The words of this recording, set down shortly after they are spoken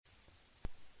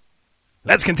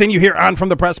Let's continue here on From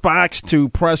the Press Box to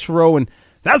Press Row. And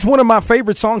that's one of my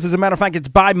favorite songs. As a matter of fact, it's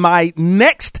by my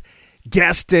next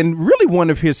guest and really one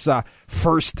of his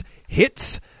first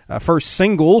hits, first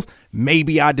singles,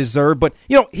 Maybe I Deserve. But,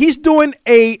 he's doing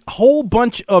a whole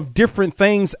bunch of different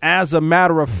things. As a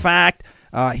matter of fact,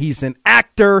 he's an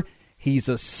actor. He's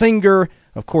a singer.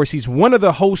 Of course, he's one of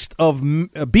the hosts of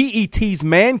BET's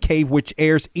Man Cave, which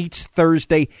airs each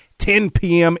Thursday, 10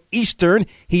 p.m. Eastern.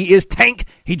 He is Tank.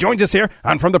 He joins us here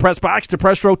on From the Press Box to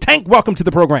Press Row. Tank, welcome to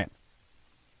the program.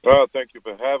 Well, thank you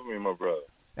for having me, my brother.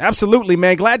 Absolutely,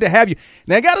 man. Glad to have you.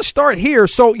 Now, I got to start here.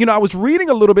 So, I was reading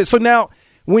a little bit. So now,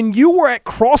 when you were at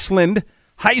Crossland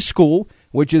High School,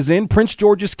 which is in Prince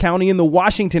George's County in the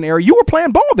Washington area, you were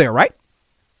playing ball there, right?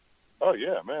 Oh,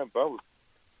 yeah, man. I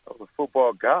was a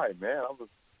football guy, man.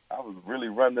 I was really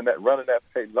running that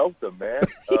pelota, man.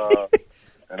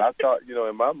 And I thought,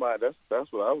 in my mind,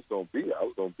 that's what I was going to be. I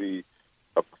was going to be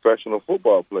a professional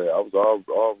football player. I was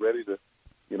all ready to,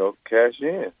 cash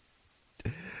in.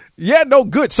 Yeah, no,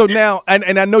 good. So now,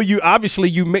 and I know you obviously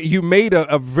you made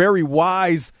a very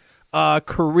wise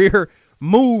career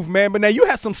move, man. But now you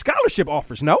have some scholarship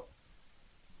offers, no?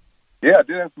 Yeah, I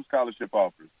did have some scholarship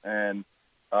offers, and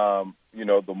the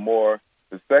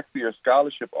sexier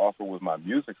scholarship offer was my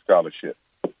music scholarship.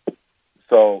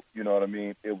 So, you know what I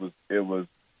mean? It was,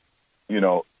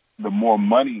 the more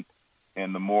money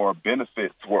and the more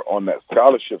benefits were on that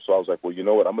scholarship. So I was like, well, you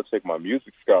know what? I'm going to take my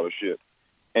music scholarship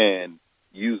and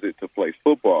use it to play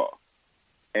football.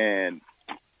 And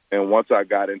once I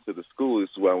got into the school, this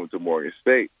is where I went to Morgan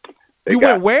State.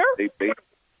 Went where? They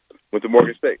went to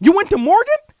Morgan State. You went to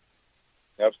Morgan?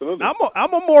 Absolutely.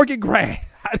 I'm a Morgan grad.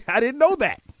 I didn't know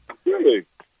that. Really?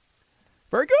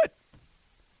 Very good.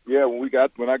 Yeah,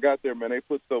 when I got there, man, they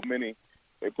put so many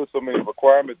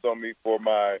requirements on me for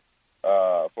my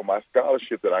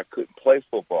scholarship that I couldn't play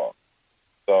football.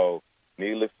 So,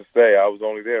 needless to say, I was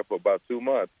only there for about 2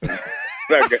 months. I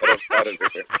got up out of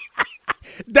there.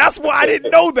 That's why I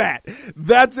didn't know that.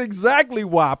 That's exactly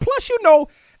why. Plus,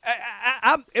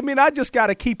 I just got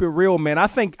to keep it real, man. I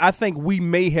think we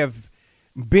may have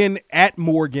been at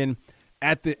Morgan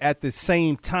at the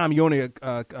same time. You're only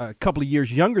a couple of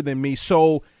years younger than me,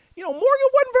 so Morgan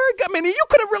wasn't very good. I mean, you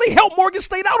could have really helped Morgan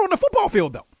State out on the football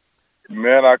field, though.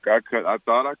 Man, I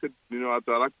thought I could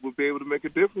would be able to make a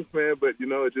difference, man. But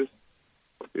it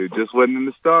just wasn't in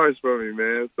the stars for me,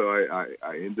 man. So I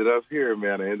ended up here,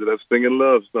 man. I ended up singing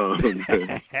love songs.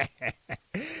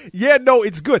 Yeah, no,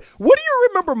 it's good. What do you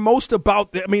remember most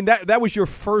about? I mean, that was your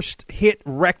first hit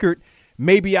record.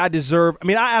 Maybe I Deserve. I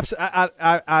mean, I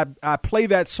play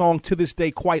that song to this day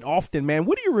quite often, man.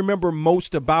 What do you remember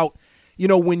most about,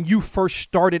 when you first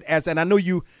started and I know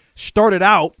you started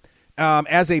out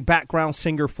as a background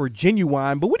singer for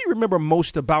Genuine, but what do you remember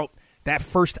most about that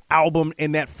first album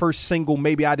and that first single,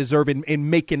 Maybe I Deserve, in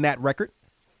making that record?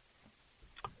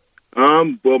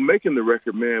 Well, making the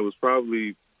record, man, was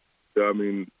probably,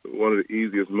 one of the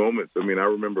easiest moments. I mean, I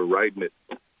remember writing it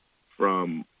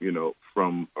from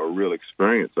a real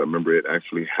experience. I remember it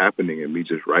actually happening and me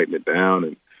just writing it down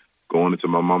and going into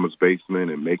my mama's basement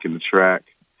and making the track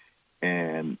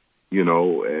and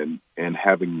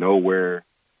having no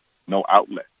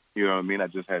outlet. You know what I mean? I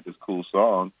just had this cool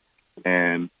song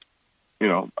and,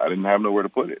 I didn't have nowhere to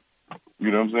put it. You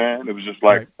know what I'm saying? It was just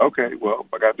like, okay, well,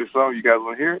 I got this song. You guys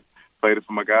want to hear it? Played it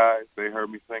for my guys. They heard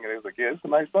me sing it. They was like, yeah, it's a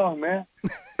nice song, man. They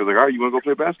was like, all right, you want to go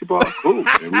play basketball? Cool.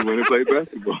 And we went and played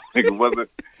basketball. Like, it wasn't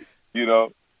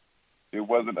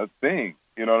a thing.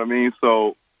 You know what I mean?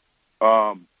 So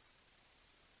I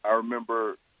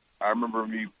remember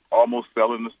me almost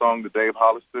selling the song to Dave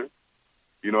Hollister.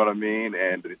 You know what I mean?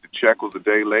 And the check was a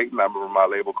day late, and I remember my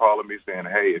label calling me saying,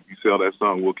 hey, if you sell that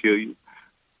song, we'll kill you.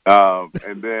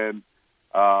 And then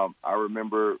I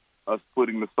remember us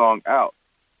putting the song out,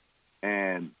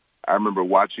 and I remember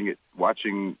watching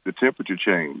the temperature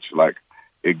change, like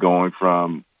it going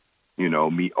from,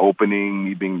 me opening,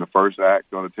 me being the first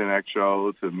act on a 10-act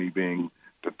show, to me being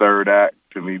the third act,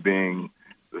 to me being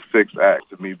the sixth act,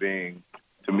 to me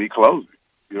closing.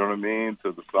 You know what I mean?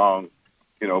 To the song,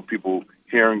 people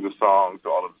hearing the song, to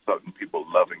all of a sudden people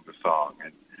loving the song.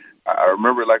 And I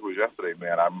remember it like it was yesterday,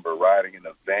 man. I remember riding in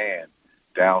a van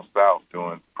down south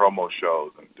doing promo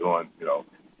shows and doing,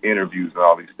 interviews and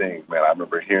all these things, man. I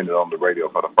remember hearing it on the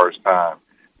radio for the first time,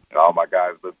 and all my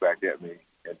guys looked back at me,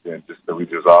 and then we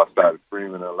just all started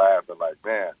screaming and laughing, like,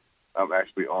 man, I'm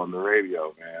actually on the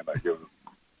radio, man. Like, it was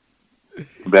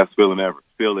the best feeling ever.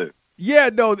 Still is.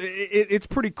 Yeah, no, it's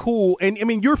pretty cool. And, I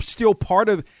mean, you're still part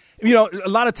of, a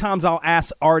lot of times I'll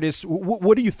ask artists,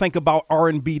 what do you think about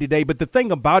R&B today? But the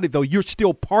thing about it, though, you're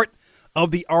still part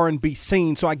of the R&B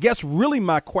scene. So I guess really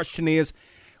my question is,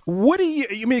 what do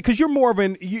you mean? Because you're more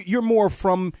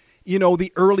from,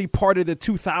 the early part of the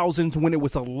 2000s when it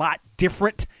was a lot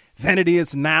different than it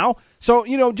is now. So,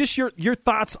 just your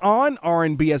thoughts on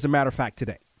R&B as a matter of fact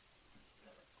today.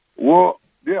 Well,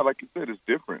 yeah, like you said, it's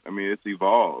different. I mean, it's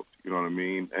evolved, you know what I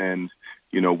mean? And,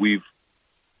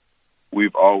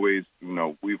 we've always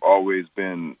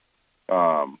been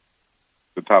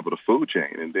the top of the food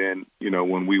chain. And then,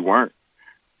 when we weren't,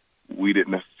 we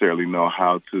didn't necessarily know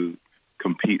how to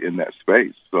compete in that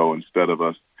space. So instead of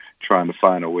us trying to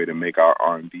find a way to make our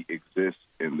R&B exist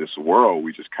in this world,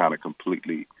 we just kind of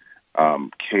completely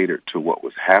catered to what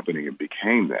was happening and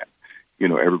became that.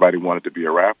 Everybody wanted to be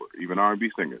a rapper, even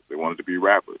R&B singers. They wanted to be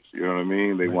rappers. You know what I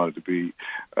mean? They wanted to be,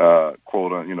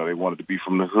 they wanted to be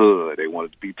from the hood. They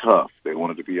wanted to be tough. They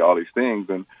wanted to be all these things.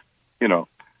 And,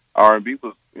 R&B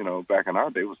was, back in our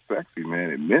day was sexy,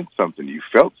 man. It meant something. You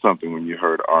felt something when you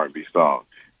heard an R&B song.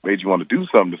 Made you want to do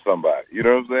something to somebody. You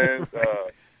know what I'm saying?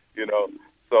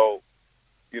 So,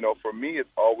 for me, it's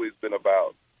always been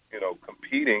about,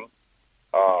 competing,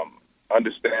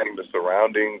 understanding the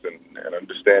surroundings and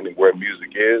understanding where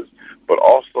music is, but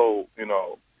also, in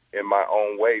my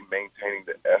own way, maintaining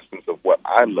the essence of what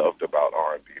I loved about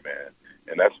R&B, man.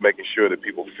 And that's making sure that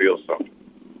people feel something.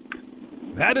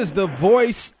 That is the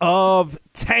voice of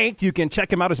Tank. You can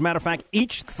check him out, as a matter of fact,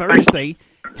 each Thursday,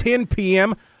 10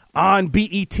 p.m. on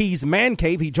BET's Man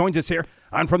Cave. He joins us here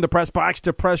on From the Press Box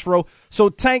to Press Row. So,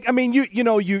 Tank, I mean,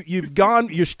 you've gone.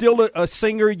 You're still a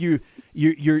singer.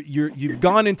 You've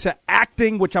gone into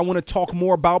acting, which I want to talk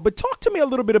more about. But talk to me a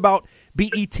little bit about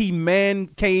BET Man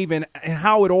Cave and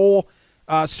how it all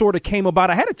sort of came about.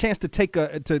 I had a chance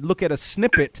to look at a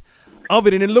snippet of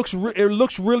it, and it looks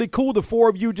really cool. The four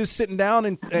of you just sitting down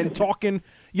and talking,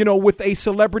 with a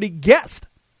celebrity guest.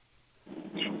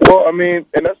 Well, I mean,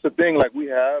 and that's the thing. Like we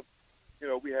have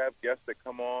guests that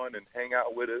come on and hang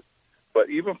out with us, but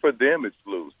even for them, it's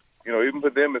loose. Even for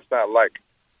them, it's not like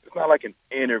an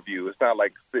interview. It's not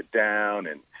like sit down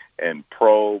and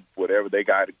probe whatever they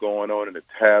got going on in the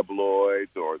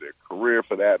tabloids or their career,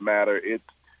 for that matter.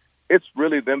 It's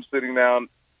really them sitting down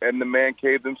in the man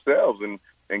cave themselves and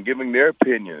giving their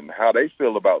opinion, how they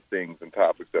feel about things and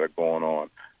topics that are going on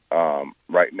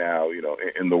right now,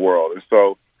 in the world. And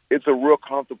so it's a real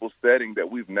comfortable setting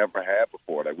that we've never had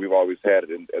before. Like we've always had it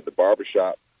at the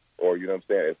barbershop or,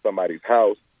 at somebody's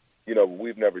house.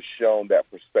 We've never shown that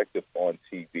perspective on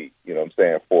TV,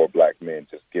 for black men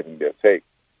just giving their take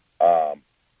on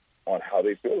how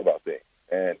they feel about things.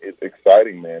 And it's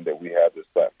exciting, man, that we have this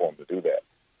platform to do that.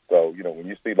 So, when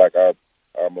you see like our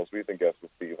most recent guest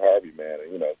was Steve Harvey, man,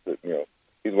 and,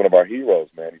 he's one of our heroes,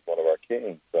 man. He's one of our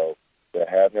kings. So to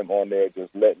have him on there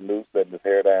just letting loose, letting his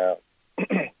hair down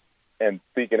and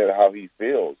speaking of how he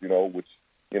feels, which,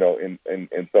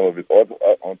 in some of his other,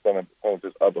 on some of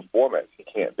his other formats, he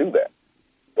can't do that.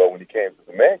 So when he came to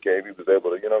the Man Cave, he was able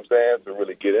to, to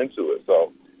really get into it.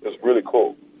 So it's really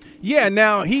cool. Yeah.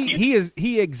 Now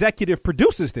he executive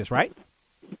produces this, right?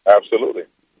 Absolutely.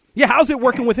 Yeah. How's it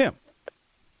working with him?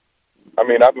 I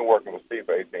mean, I've been working with Steve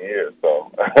for 18 years,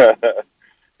 so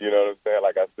you know what I'm saying?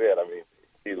 Like I said, I mean,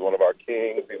 he's one of our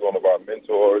kings. He's one of our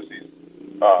mentors. He's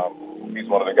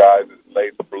one of the guys that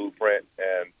laid the blueprint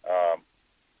and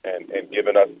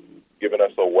giving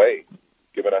us a way,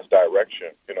 giving us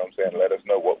direction. You know what I'm saying? Let us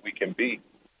know what we can be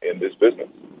in this business.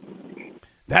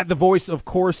 That the voice, of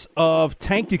course, of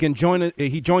Tank. You can join.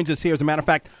 He joins us here, as a matter of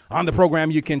fact, on the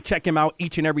program. You can check him out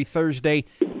each and every Thursday,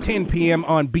 10 p.m.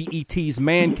 on BET's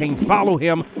Man Cave. Follow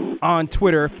him on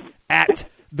Twitter at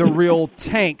The Real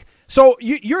Tank. So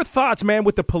your thoughts, man,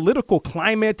 with the political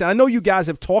climate. I know you guys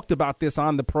have talked about this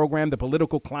on the program, the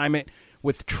political climate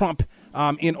with Trump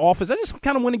in office. I just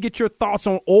kind of want to get your thoughts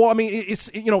on all. I mean, it's,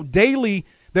 daily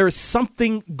there is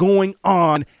something going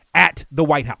on at the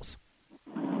White House.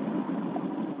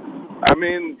 I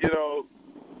mean,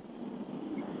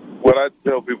 what I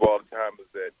tell people all the time is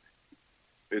that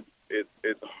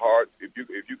it's hard if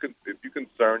you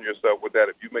concern yourself with that.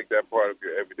 If you make that part of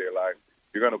your everyday life,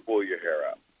 you're going to pull your hair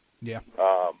out. Yeah.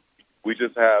 We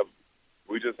just have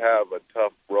a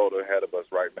tough road ahead of us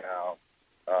right now.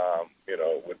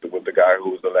 With the guy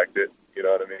who was elected, you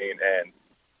know what I mean,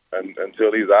 and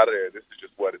until he's out of there, this is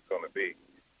just what it's going to be.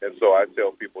 And so I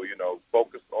tell people,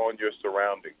 focus on your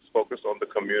surroundings, focus on the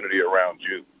community around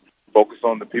you, focus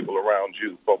on the people around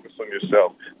you, focus on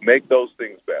yourself, make those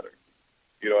things better.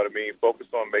 You know what I mean? Focus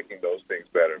on making those things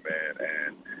better, man,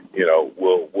 and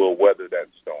we'll weather that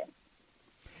storm.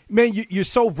 Man, you're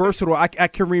so versatile. I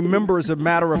can remember, as a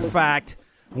matter of fact,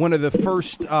 one of the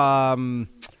first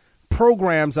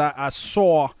programs I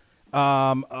saw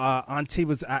Auntie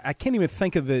was I can't even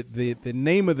think of the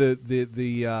name of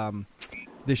the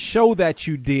show that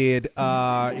you did.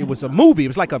 It was a movie. It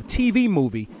was like a TV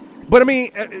movie. But I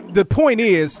mean, the point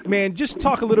is, man, just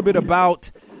talk a little bit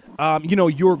about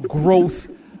your growth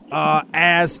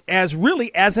as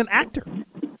really as an actor.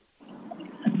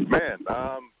 Man,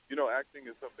 acting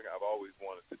is something I've always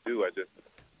wanted to do. I just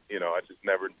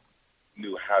never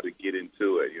knew how to get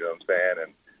into it. You know what I'm saying?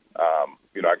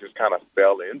 And I just kind of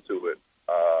fell into it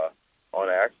on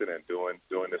accident, doing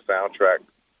the soundtrack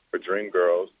for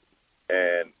Dreamgirls,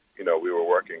 and we were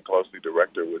working closely with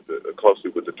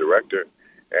the director,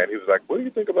 and he was like, "What do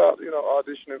you think about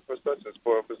auditioning for such and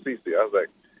for Cece?" I was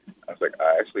like,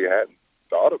 I actually hadn't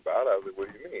thought about it. I was like,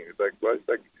 "What do you mean?" He's like, "Well, it's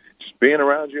like just being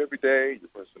around you every day, your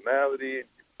personality, and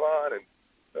you're fun." And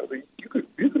I was like, "You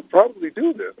could probably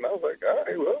do this." And I was like, "All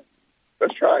right, well,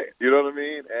 let's try it." You know what I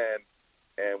mean?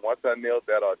 And once I nailed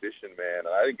that audition, man,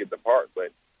 I didn't get the part,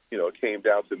 but it came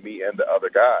down to me and the other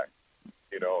guy.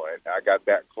 And I got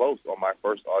that close on my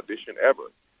first audition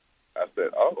ever. I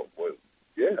said, "Oh, well,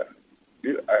 yeah,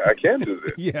 I can do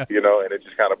this." Yeah. And it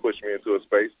just kind of pushed me into a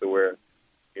space to where,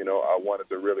 I wanted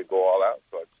to really go all out.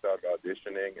 So I started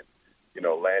auditioning and,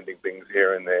 landing things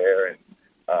here and there. And,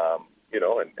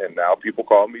 and now people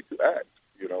call me to act,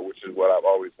 which is what I've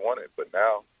always wanted. But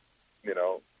now,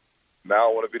 now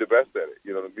I want to be the best at it.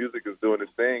 The music is doing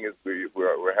its thing.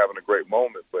 We're having a great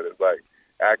moment, but it's like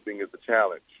acting is a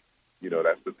challenge.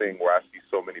 That's the thing where I see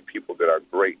so many people that are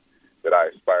great that I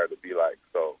aspire to be like.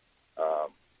 So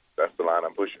that's the line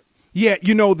I'm pushing. Yeah,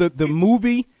 the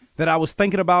movie that I was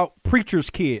thinking about, Preacher's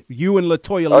Kid, you and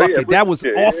LaToya Luckett, yeah, that was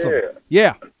awesome.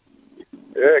 Yeah.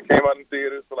 Yeah, it came out in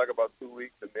theaters for like about 2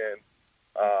 weeks, and then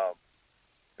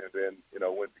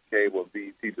went to cable.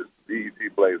 BET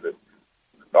plays it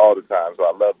all the time, so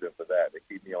I love them for that. They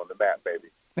keep me on the map, baby.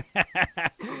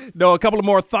 No, a couple of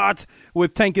more thoughts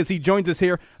with Tank as he joins us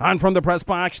here on From the Press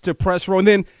Box to Press Row. And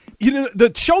then,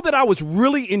 the show that I was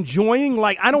really enjoying,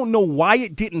 like, I don't know why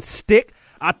it didn't stick.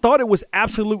 I thought it was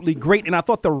absolutely great, and I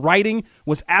thought the writing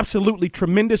was absolutely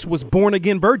tremendous, was Born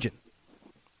Again Virgin.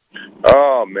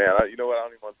 Oh, man. You know what? I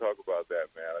don't even want to talk about that,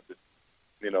 man. I just,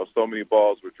 so many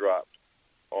balls were dropped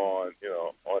on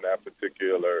that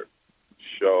particular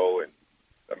show. And,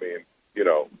 I mean,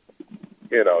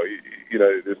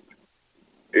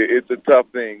 it's a tough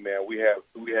thing, man. We have.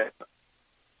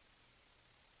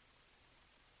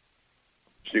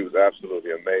 She was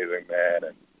absolutely amazing, man,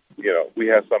 and we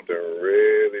had something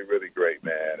really, really great,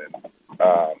 man. And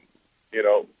in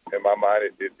my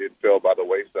mind, it fell by the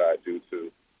wayside due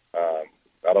to I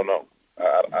don't know.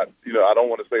 I don't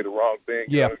want to say the wrong thing.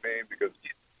 You know what I mean? Because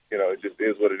it just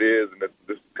is what it is, and this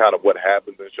is kind of what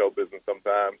happens in show business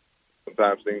sometimes.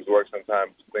 Sometimes things work,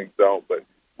 sometimes things don't. But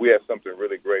we had something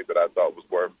really great that I thought was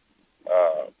worth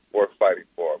fighting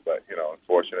for. But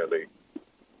unfortunately,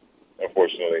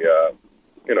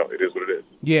 it is what it is.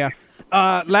 Yeah.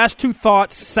 Last two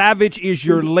thoughts. Savage is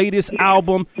your latest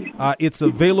album. It's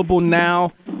available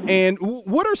now. And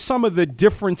what are some of the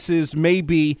differences,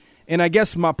 maybe? And I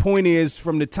guess my point is,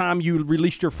 from the time you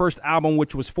released your first album,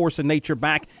 which was Force of Nature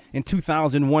back in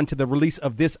 2001, to the release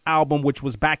of this album, which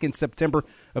was back in September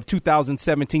of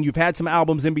 2017, you've had some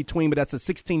albums in between, but that's a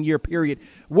 16-year period.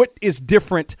 What is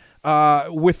different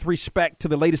with respect to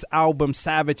the latest album,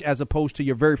 Savage, as opposed to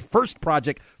your very first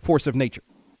project, Force of Nature?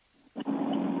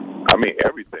 I mean,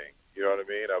 everything. You know what I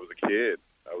mean? I was a kid.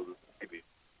 I was a baby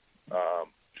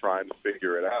trying to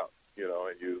figure it out,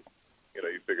 and you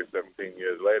figure 17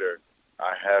 years later,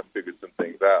 I have figured some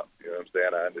things out. You know what I'm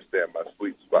saying? I understand my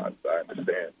sweet spots. I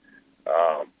understand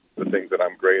the things that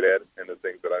I'm great at and the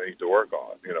things that I need to work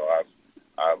on.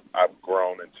 I've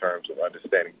grown in terms of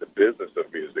understanding the business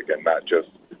of music and not just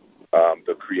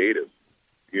the creative.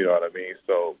 You know what I mean?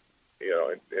 So,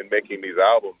 in making these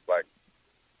albums, like,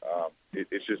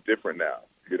 it's just different now.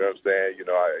 You know what I'm saying?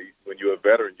 When you're a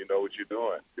veteran, you know what you're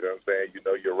doing. You know what I'm saying? You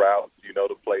know your routes. You know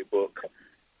the playbook.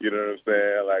 You know what I'm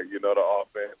saying? Like, the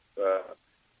offense.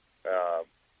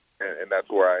 And that's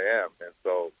where I am. And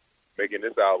so making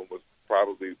this album was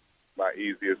probably my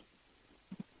easiest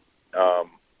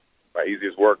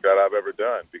work that I've ever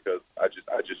done, because I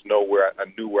just know I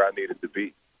knew where I needed to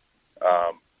be.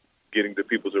 Getting the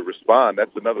people to respond,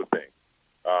 that's another thing.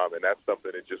 And that's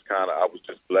something that just I was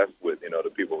just blessed with, the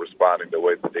people responding the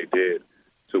way that they did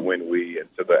to When We and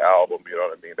to the album, you know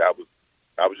what I mean? That was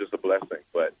just a blessing.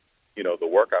 But, the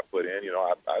work I put in,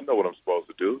 I know what I'm supposed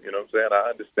to do, you know what I'm saying? I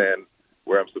understand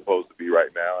where I'm supposed to be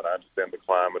right now, and I understand the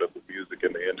climate of the music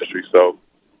and the industry. So,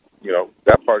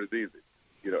 that part is easy,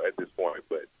 at this point.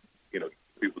 But,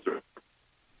 people still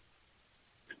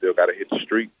got to hit the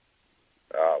street.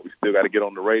 We still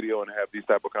radio and have these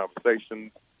type of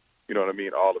conversations. You know what I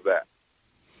mean? All of that.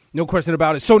 No question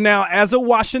about it. So now, as a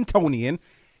Washingtonian,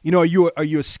 you know, are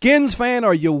you a Skins fan?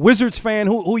 Or are you a Wizards fan?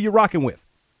 Who are you rocking with?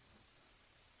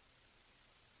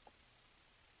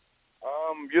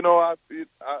 You know,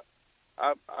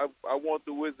 I want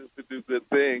the Wizards to do good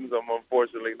things. I'm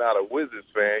unfortunately not a Wizards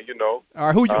fan. You know. All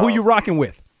right, who you rocking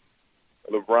with?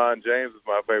 LeBron James is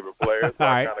my favorite player, so All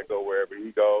I right. kind of go wherever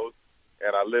he goes.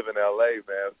 And I live in L.A.,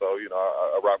 man, so, you know,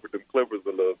 I rock with them Clippers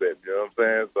a little bit, you know what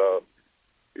I'm saying? So,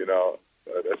 you know,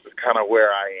 that's just kind of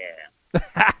where I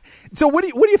am. So what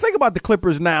do you think about the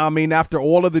Clippers now? I mean, after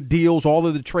all of the deals, all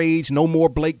of the trades, no more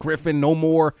Blake Griffin, no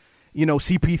more, you know,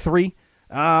 CP3.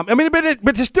 I mean,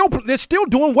 but they're still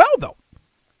doing well, though.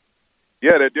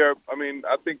 Yeah, they're. I mean,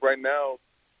 I think right now,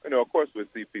 you know, of course, with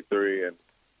CP3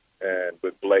 and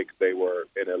with Blake, they were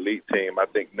an elite team. I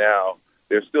think now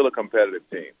they're still a competitive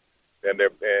team, and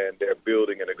they're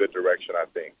building in a good direction. I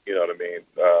think, you know what I mean.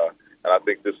 And I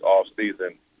think this off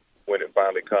season, when it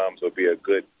finally comes, will be a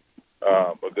good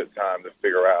time to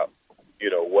figure out, you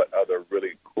know, what other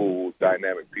really cool,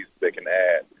 dynamic pieces they can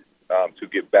add to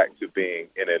get back to being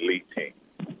an elite team.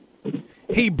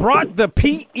 He brought the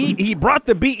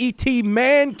BET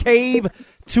Man Cave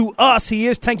to us. He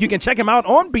is Tank. You can check him out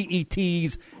on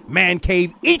BET's Man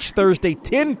Cave each Thursday,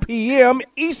 10 p.m.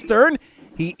 Eastern.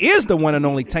 He is the one and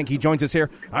only Tank. He joins us here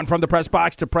on From the Press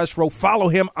Box to Press Row. Follow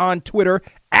him on Twitter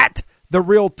at The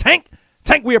Real Tank.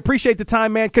 Tank, we appreciate the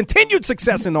time, man. Continued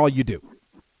success in all you do.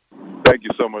 Thank you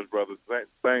so much, brother.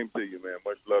 Same to you, man.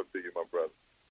 Much love to you, my brother.